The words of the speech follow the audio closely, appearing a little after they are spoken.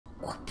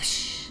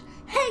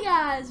Hey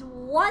guys,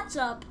 what's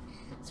up?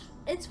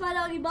 It's my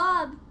doggy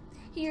Bob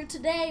here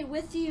today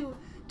with you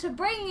to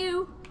bring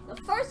you the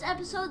first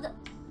episode that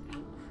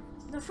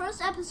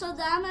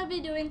I'm gonna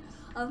be doing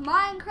of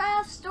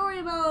Minecraft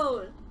Story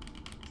Mode.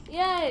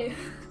 Yay!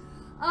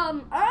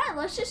 Alright,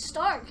 let's just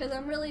start because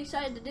I'm really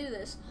excited to do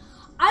this.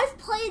 I've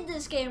played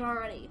this game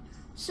already,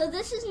 so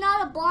this is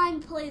not a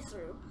blind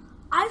playthrough.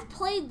 I've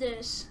played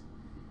this,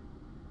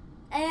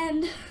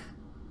 and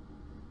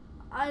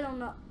I don't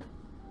know.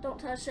 Don't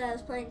touch that. I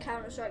was playing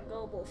Counter-Strike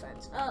Global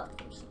Offense. Oh, of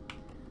course.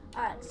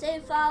 Alright,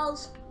 save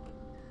files.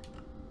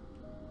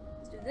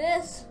 Let's do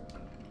this.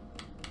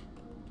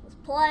 Let's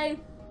play.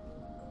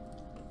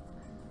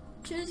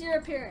 Choose your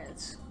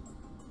appearance.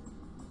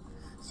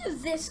 Let's do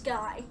this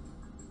guy.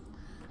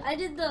 I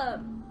did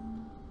the...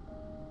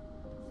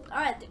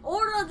 Alright, the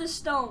Order of the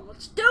Stone.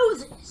 Let's do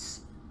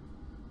this.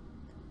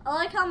 I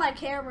like how my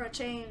camera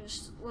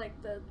changed, like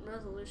the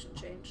resolution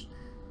changed.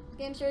 The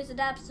game series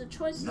adapts to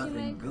choices you make.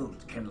 Nothing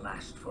built can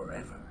last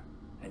forever,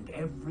 and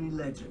every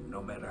legend,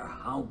 no matter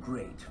how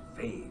great,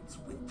 fades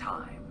with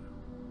time.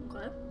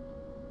 Okay.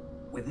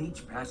 With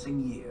each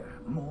passing year,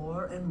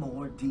 more and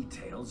more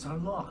details are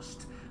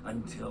lost,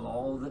 until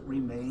all that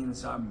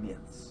remains are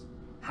myths,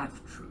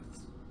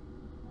 half-truths.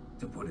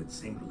 To put it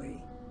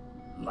simply,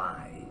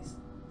 lies.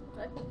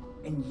 Okay.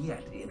 And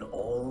yet, in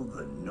all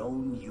the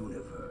known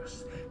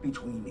universe,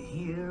 between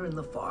here and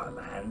the far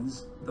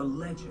lands, the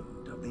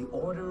legend of the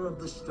Order of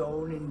the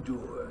Stone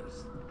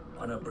endures,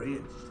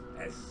 unabridged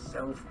as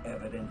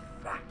self-evident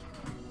fact.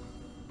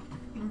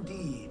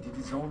 Indeed, it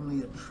is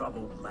only a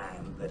troubled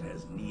land that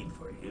has need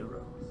for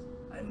heroes,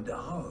 and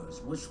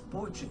ours was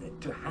fortunate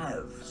to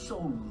have,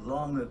 so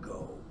long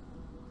ago,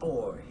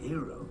 4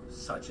 heroes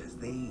such as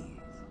these.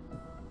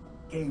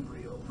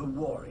 Gabriel the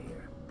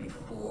warrior,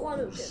 before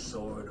whose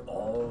sword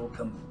all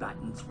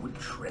combatants would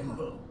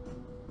tremble.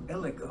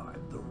 Ellegaard,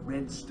 the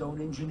redstone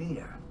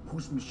engineer,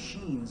 whose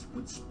machines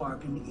would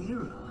spark an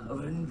era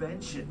of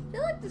invention. I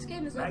feel like this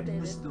game is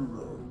Magnus updated. the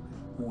Rogue,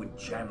 who would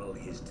channel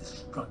his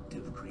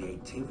destructive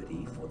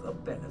creativity for the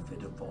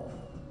benefit of all.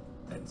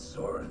 And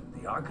Soren,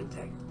 the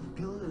architect,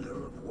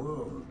 builder of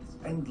worlds,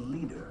 and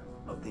leader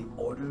of the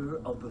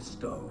Order of the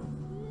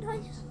Stone.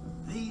 Nice.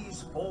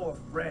 These 4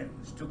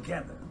 friends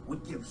together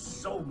would give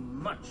so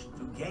much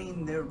to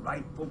gain their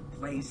rightful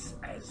place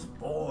as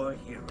 4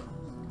 heroes.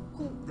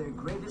 Cool. Their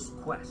greatest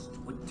quest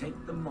would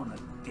take them on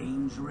a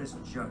dangerous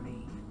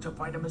journey to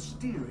fight a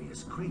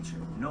mysterious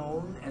creature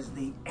known as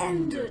the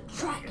Ender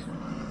Dragon.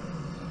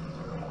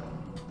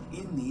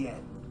 In the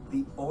end,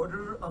 the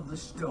Order of the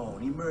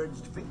Stone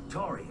emerged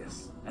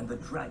victorious, and the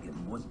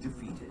dragon was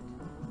defeated.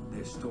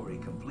 Their story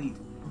complete,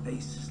 they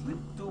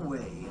slipped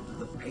away into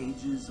the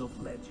pages of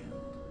legend.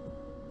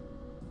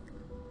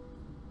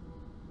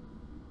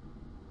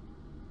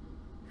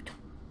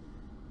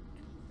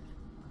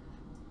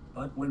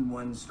 But when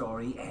one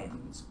story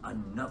ends,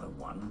 another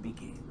one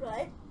begins.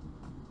 Right.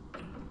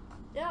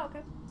 Yeah,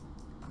 okay.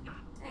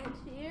 And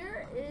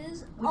here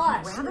is Would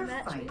us. you rather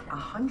fight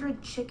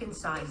 100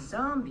 chicken-sized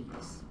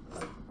zombies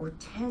or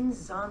 10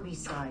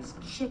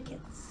 zombie-sized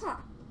chickens? Huh.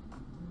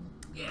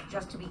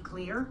 Just to be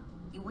clear,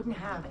 you wouldn't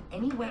have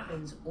any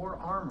weapons or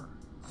armor,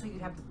 so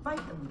you'd have to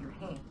fight them with your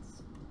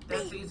hands.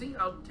 That's easy.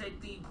 I'll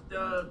take the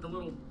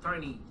little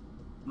tiny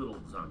little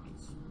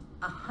zombies.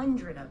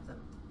 100 of them,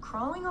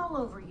 crawling all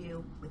over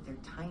you with their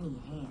tiny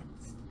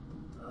hands.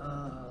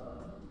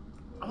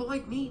 All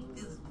I need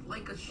is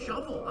like a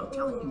shovel. I'm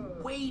telling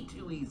you, way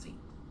too easy.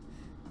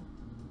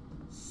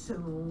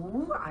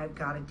 So, I've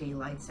got a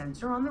daylight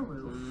sensor on the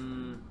roof.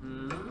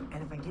 Mm-hmm.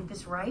 And if I did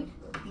this right,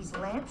 these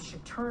lamps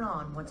should turn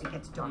on once it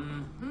gets dark.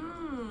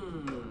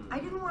 Mm-hmm. I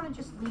didn't want to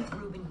just leave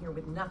Ruben here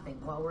with nothing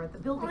while we're at the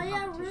building Oh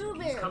yeah, competition.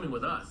 Ruben. He's coming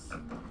with us.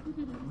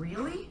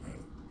 Really?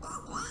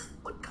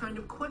 What kind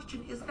of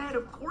question is that?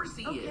 Of course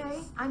he Okay,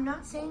 is. I'm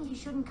not saying he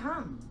shouldn't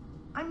come.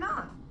 I'm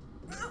not.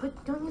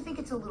 But don't you think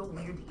it's a little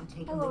weird that you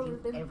take him with you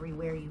Ruben.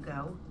 everywhere you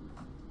go?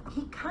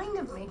 He kind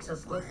of makes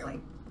us look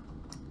like,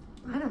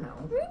 I don't know,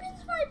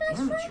 Ruben's my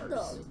best friend, though.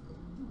 amateurs.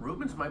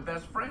 Ruben's my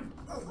best friend.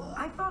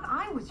 I thought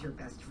I was your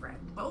best friend.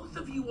 Both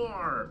of you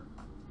are.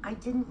 I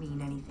didn't mean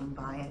anything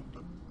by it.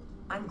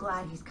 I'm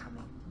glad he's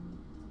coming.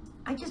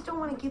 I just don't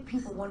want to give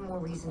people one more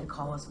reason to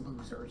call us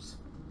losers.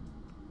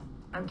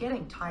 I'm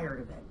getting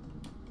tired of it.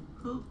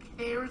 Who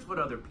cares what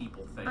other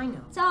people think? I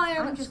know. That's how I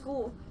am I'm at just-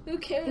 school. Who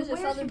cares It if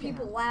wears other you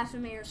people down. laugh at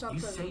me or something?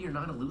 You say you're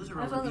not a loser,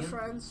 I have other Olivia,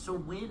 friends. so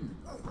win.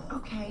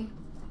 Okay,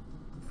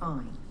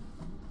 fine.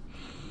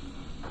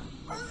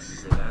 You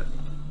say that?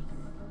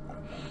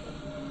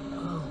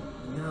 Oh,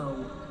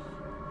 no.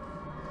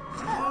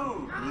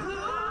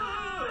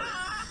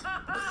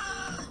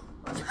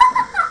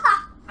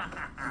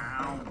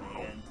 Oh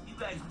man, you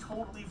guys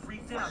totally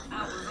freaked out.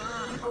 That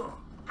was on.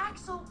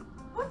 Axel,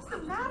 what's the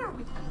matter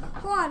with you?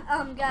 Hold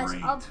on, guys.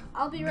 Great.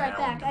 I'll be right Now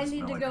back. I'm I gonna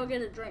need to smell go it.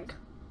 get a drink.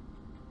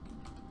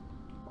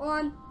 Hold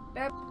on.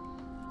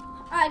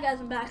 Alright, guys,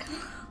 I'm back.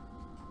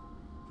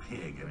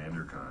 Pig and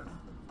Endercon.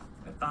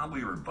 I thought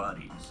we were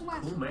buddies. Come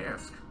on. Cool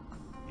mask.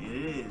 It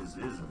is,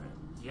 isn't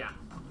it? Yeah,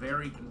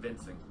 very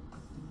convincing.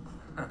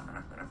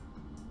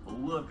 The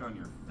look on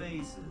your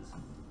faces.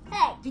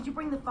 Hey, Did you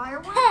bring the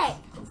fireworks? hey.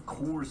 Of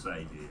course I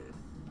did.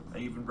 I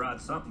even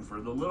brought something for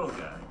the little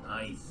guy.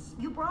 Nice.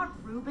 You brought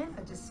Reuben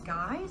a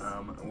disguise?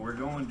 We're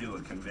going to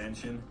a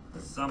convention.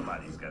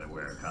 Somebody's got to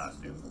wear a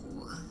costume.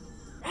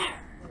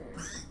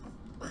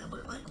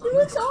 He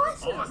looks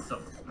awesome.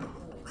 Awesome.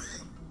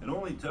 It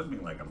only took me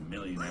like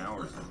 1,000,000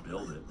 hours to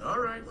build it. All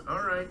right,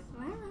 all right.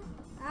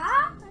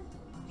 Ah,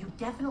 You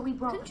definitely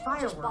brought Couldn't the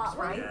you just fireworks, bought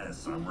one? right?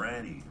 Yes, I'm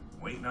ready.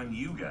 Waiting on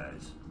you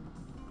guys.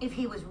 If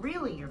he was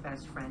really your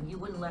best friend, you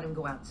wouldn't let him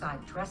go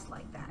outside dressed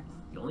like that.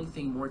 The only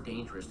thing more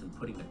dangerous than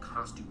putting a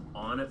costume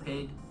on a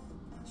pig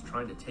is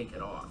trying to take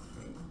it off.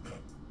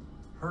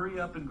 Hurry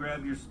up and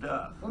grab your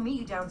stuff. We'll meet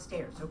you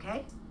downstairs,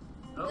 okay?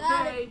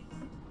 Got Okay.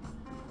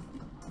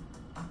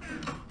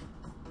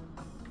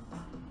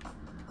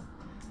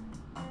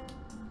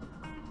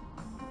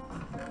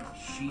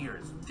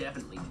 Shears,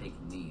 definitely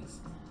taking these.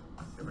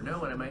 Never know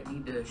when I might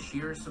need to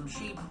shear some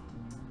sheep.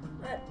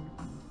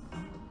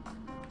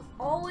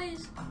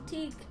 always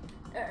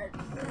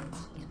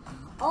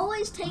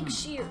take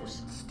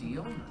shears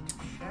Steel, not too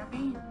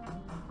shabby.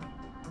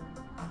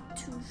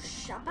 to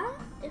Shabba,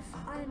 if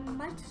I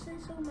might say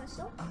so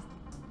myself.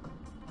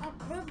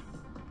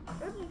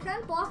 You're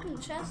kind of blocking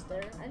the chest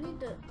there. I need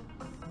to,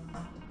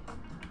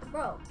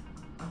 bro.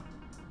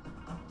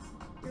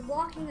 You're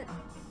blocking it.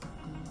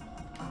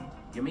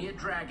 Give me a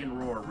dragon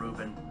roar,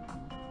 Reuben.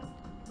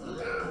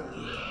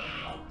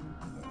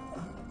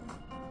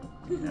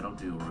 That'll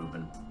do,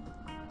 Reuben.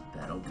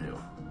 That'll do.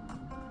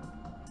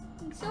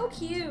 It's so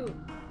cute.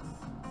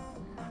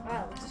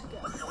 Alright, let's go.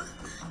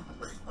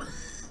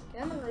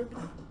 Come on,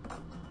 Ruben.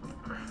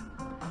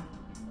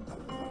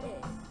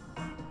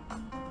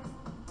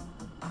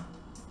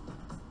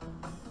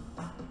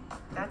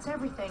 That's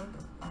everything.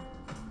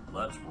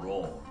 Let's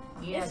roll.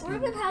 Yeah, If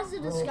Ruben has the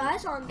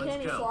disguise on, Let's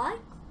can he go. fly?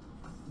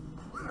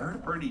 I heard a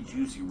pretty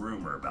juicy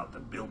rumor about the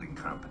building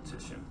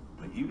competition,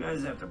 but you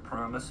guys have to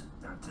promise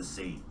not to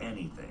say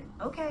anything.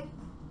 Okay.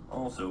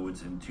 Also,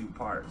 it's in 2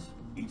 parts.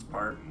 Each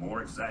part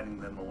more exciting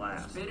than the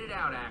last. Spit it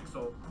out,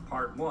 Axel.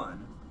 Part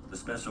 1, the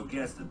special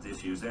guest at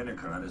this year's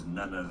Endercon is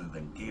none other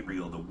than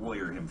Gabriel the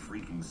Warrior him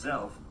freaking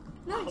self.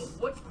 Oh, Nice.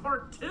 what's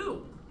part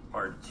 2?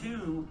 Part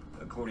 2,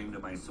 according to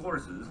my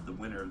sources, the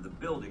winner of the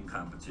building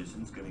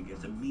competition is going to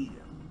get to meet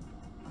him.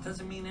 It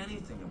doesn't mean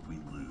anything if we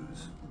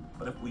lose,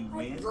 but if we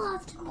win, I'd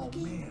love to oh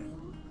meet man,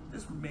 Gabriel.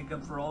 this would make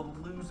up for all the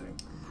losing.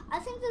 I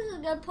think this is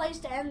a good place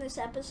to end this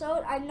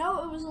episode. I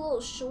know it was a little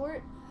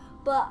short,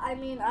 but I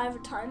mean, I have a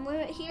time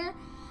limit here.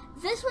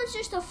 This was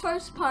just the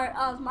first part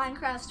of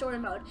Minecraft Story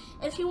Mode.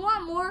 If you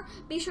want more,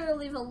 be sure to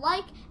leave a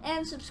like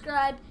and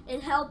subscribe.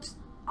 It helps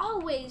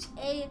always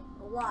a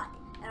lot.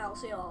 And I'll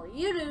see all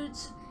you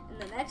dudes in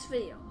the next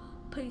video.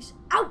 Peace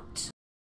out!